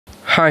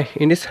Hi,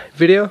 in this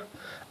video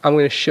I'm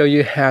going to show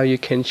you how you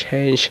can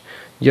change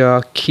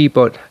your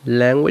keyboard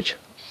language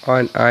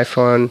on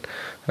iPhone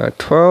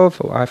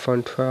 12 or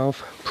iPhone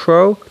 12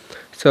 Pro.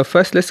 So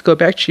first let's go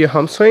back to your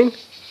home screen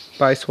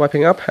by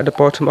swiping up at the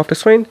bottom of the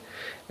screen,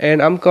 and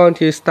I'm going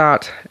to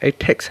start a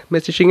text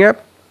messaging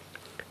app,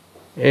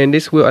 and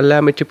this will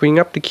allow me to bring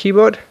up the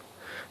keyboard.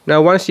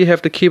 Now once you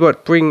have the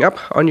keyboard bring up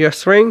on your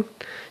screen,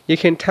 you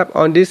can tap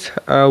on this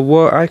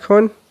word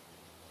icon,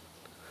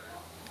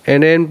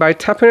 and then by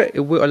tapping it, it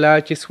will allow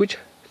you to switch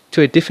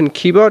to a different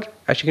keyboard.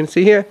 As you can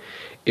see here,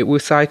 it will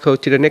cycle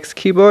to the next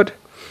keyboard.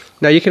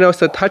 Now you can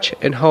also touch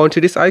and hold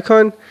to this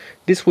icon.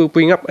 This will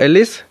bring up a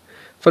list.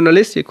 From the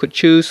list, you could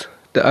choose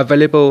the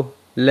available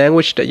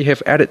language that you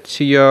have added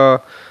to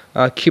your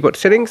keyboard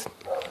settings.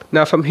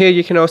 Now from here,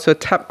 you can also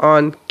tap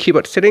on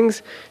keyboard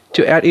settings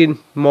to add in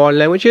more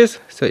languages.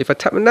 So if I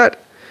tap on that,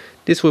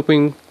 this will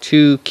bring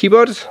two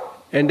keyboards,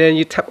 and then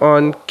you tap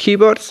on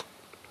keyboards.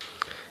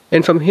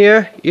 And from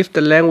here, if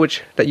the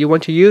language that you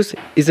want to use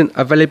isn't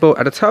available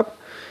at the top,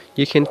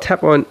 you can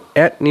tap on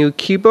add new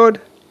keyboard.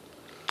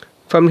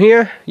 From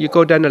here, you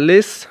go down the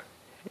list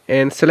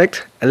and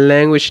select a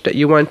language that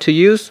you want to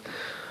use.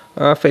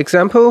 For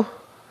example,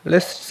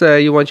 let's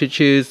say you want to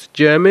choose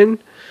German.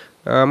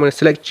 I'm going to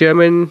select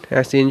German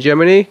as in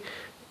Germany,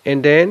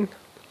 and then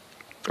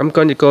I'm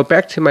going to go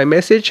back to my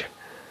message.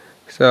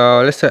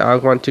 So let's say I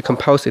want to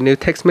compose a new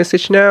text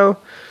message now.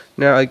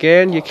 Now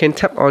again, you can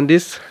tap on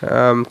this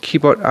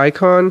keyboard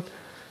icon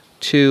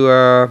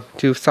to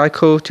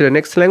cycle to the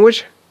next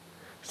language.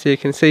 So you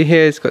can see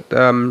here it's got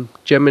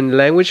German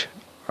language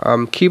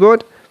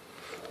keyboard.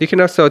 You can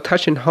also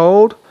touch and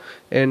hold,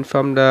 and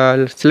from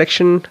the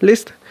selection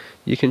list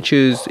you can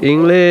choose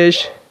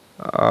English,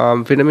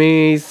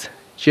 Vietnamese,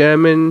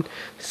 German.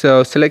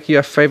 So select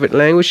your favorite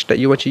language that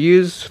you want to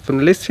use from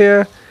the list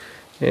here,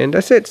 and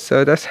that's it.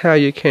 So that's how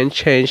you can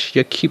change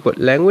your keyboard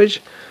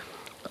language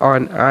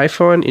on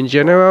iPhone in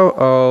general,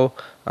 or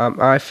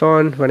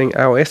iPhone running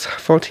iOS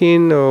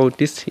 14, or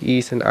this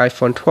is an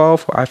iPhone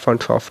 12 or iPhone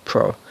 12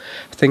 Pro.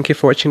 Thank you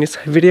for watching this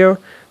video.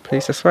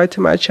 Please subscribe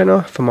to my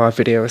channel for more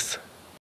videos.